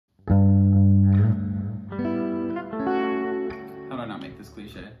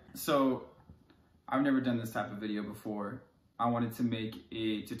So I've never done this type of video before. I wanted to make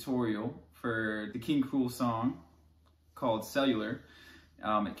a tutorial for the King Krule song called Cellular.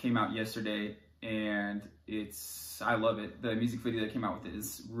 It came out yesterday and I love it. The music video that came out with it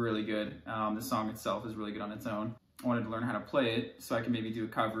is really good. The song itself is really good on its own. I wanted to learn how to play it so I can maybe do a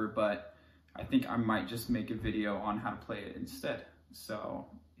cover, but I think I might just make a video on how to play it instead. So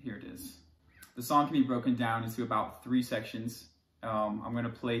here it is. The song can be broken down into about 3 sections. I'm going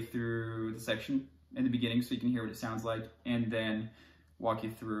to play through the section in the beginning so you can hear what it sounds like, and then walk you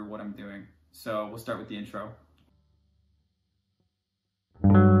through what I'm doing. So we'll start with the intro.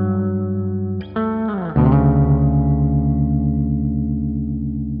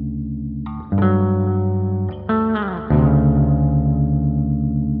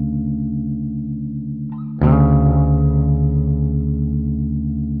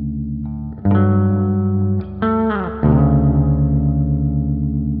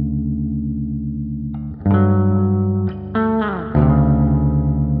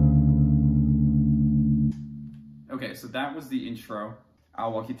 Okay, so that was the intro.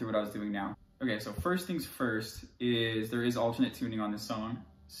 I'll walk you through what I was doing now. Okay, so first things first is there is alternate tuning on this song.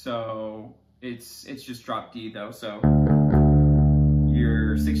 So it's just drop D though. So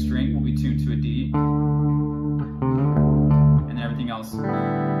your 6th string will be tuned to a D, and everything else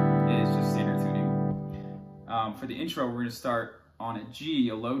is just standard tuning. For the intro, we're gonna start on a G,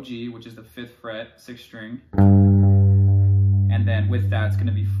 a low G, which is the 5th fret, 6th string. And then with that, it's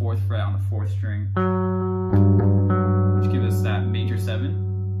gonna be 4th fret on the 4th string, which gives us that major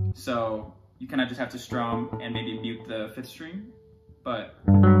 7. So you kind of just have to strum and maybe mute the 5th string. But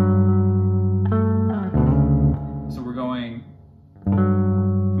so we're going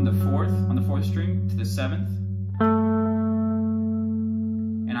from the 4th on the 4th string to the 7th,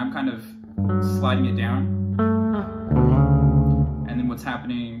 and I'm kind of sliding it down. And then what's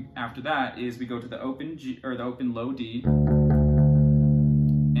happening after that is we go to the open G, or the open low D,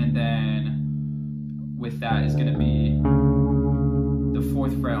 and then with that is going to be the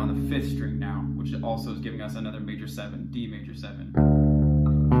 4th fret on the 5th string now, which also is giving us another major 7, D major 7.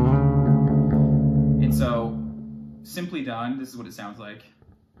 And so, simply done, this is what it sounds like.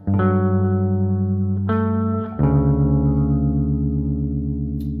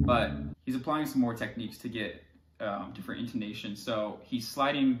 But he's applying some more techniques to get different intonations. So he's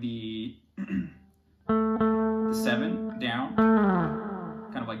sliding the 7 down,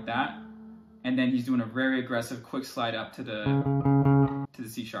 kind of like that. And then he's doing a very aggressive quick slide up to the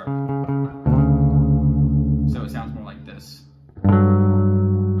C sharp. So it sounds more like this. So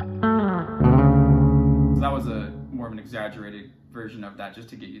that was more of an exaggerated version of that, just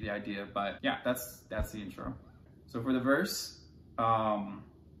to get you the idea. But yeah, that's the intro. So for the verse,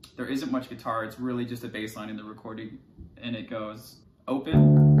 there isn't much guitar. It's really just a bass line in the recording, and it goes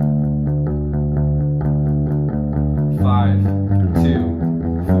open, 5,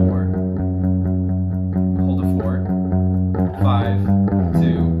 2, 4. 5, 2,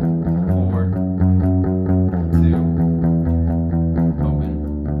 4, 2, open.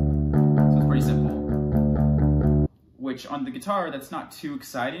 So it's pretty simple. Which on the guitar, that's not too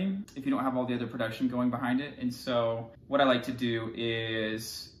exciting if you don't have all the other production going behind it. And so what I like to do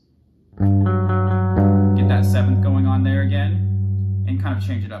is get that 7th going on there again and kind of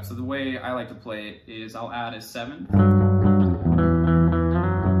change it up. So the way I like to play it is I'll add a 7th.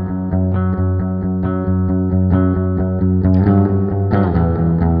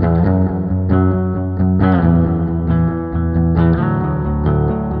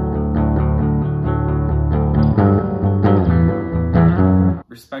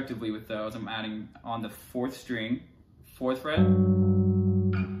 Respectively with those, I'm adding on the 4th string, 4th fret,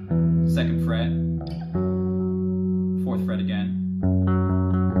 2nd fret, 4th fret again,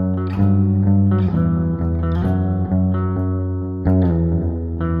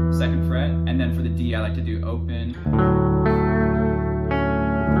 2nd fret, and then for the D, I like to do open,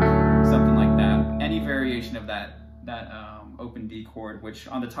 something like that. Any variation of that open D chord, which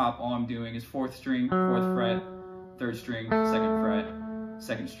on the top, all I'm doing is 4th string, 4th fret, 3rd string, 2nd fret,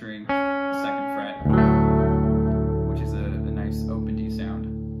 2nd string, 2nd fret, which is a nice open D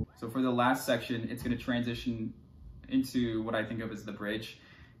sound. So for the last section, it's going to transition into what I think of as the bridge,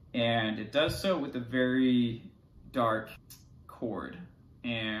 and it does so with a very dark chord,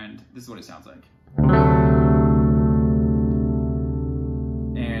 and this is what it sounds like.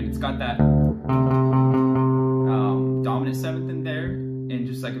 And it's got that dominant 7th in there, and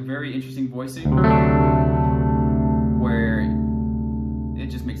just like a very interesting voicing, where it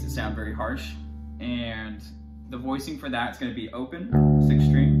just makes it sound very harsh. And the voicing for that is going to be open, 6th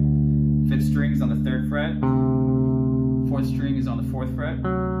string, 5th strings on the 3rd fret, Fourth string is on the 4th fret.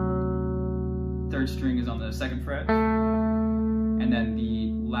 Third string is on the 2nd fret. And then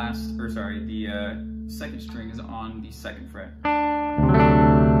the second string is on the 2nd fret.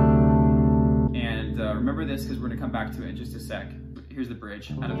 And remember this because we're gonna come back to it in just a sec. Here's the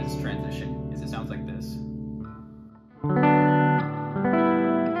bridge out of this transition, it sounds like this.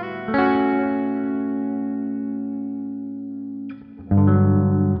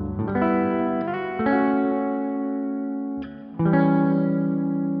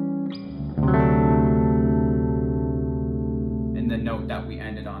 And the note that we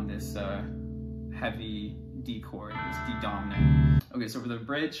ended on, this heavy D chord, this D dominant. Okay, so for the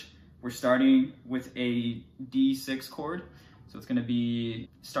bridge, we're starting with a D6 chord. So it's gonna be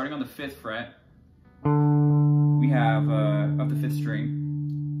starting on the 5th fret. We have, of the 5th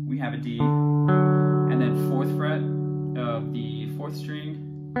string, we have a D, and then 4th fret of the 4th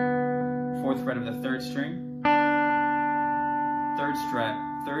string, 4th fret of the 3rd string, 3rd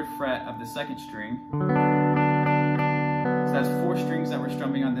fret of the 2nd string. So that's 4 strings that we're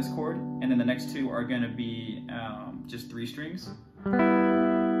strumming on this chord, and then the next 2 are gonna be just 3 strings.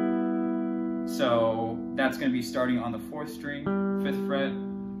 So that's going to be starting on the 4th string, 5th fret,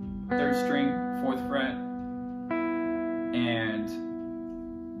 3rd string, 4th fret, and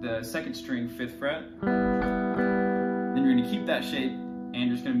the 2nd string, 5th fret. Then you're going to keep that shape and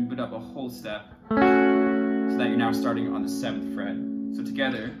you're just going to move it up a whole step so that you're now starting on the 7th fret. So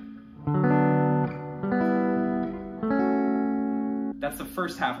together, that's the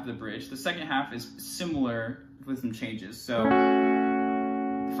first half of the bridge. The second half is similar with some changes. So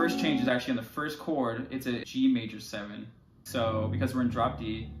the first change is actually on the first chord. It's a G major 7. So because we're in drop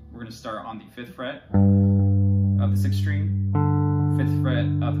D, we're going to start on the 5th fret of the 6th string, 5th fret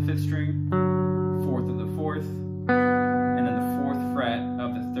of the 5th string, 4th of the 4th, and then the 4th fret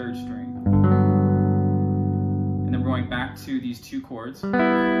of the 3rd string. And then we're going back to these 2 chords, which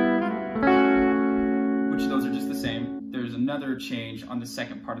those are just the same. There's another change on the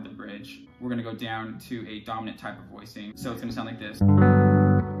second part of the bridge. We're going to go down to a dominant type of voicing. So it's going to sound like this.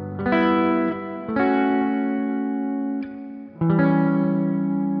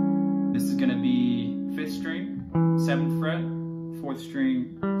 This is going to be 5th string, 7th fret, 4th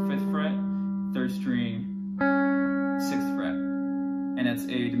string, 5th fret, 3rd string, 6th fret. And it's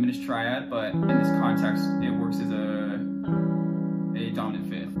a diminished triad, but in this context, it works as a dominant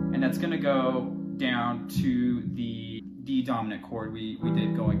 5th. And that's going to go down to the D dominant chord we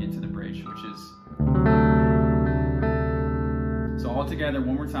did going into the bridge, which is... So all together,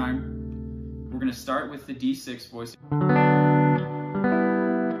 one more time, we're going to start with the D6 voice.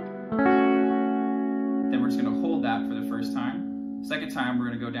 Then we're just going to hold that for the first time. Second time, we're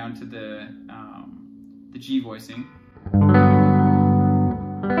going to go down to the G voicing.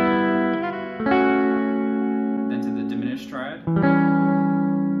 Then to the diminished triad.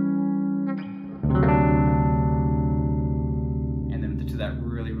 That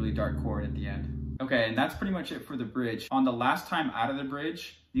really, really dark chord at the end. Okay, and that's pretty much it for the bridge. On the last time out of the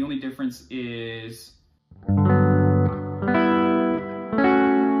bridge, the only difference is you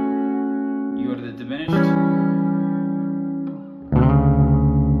go to the diminished,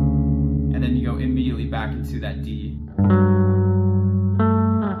 and then you go immediately back into that D,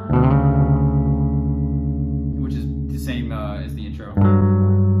 which is the same as the intro.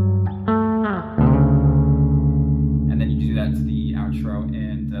 And then you do that to the outro,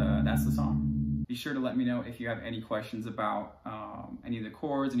 and that's the song. Be sure to let me know if you have any questions about any of the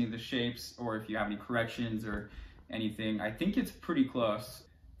chords, any of the shapes, or if you have any corrections or anything. I think it's pretty close.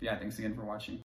 Yeah, thanks again for watching.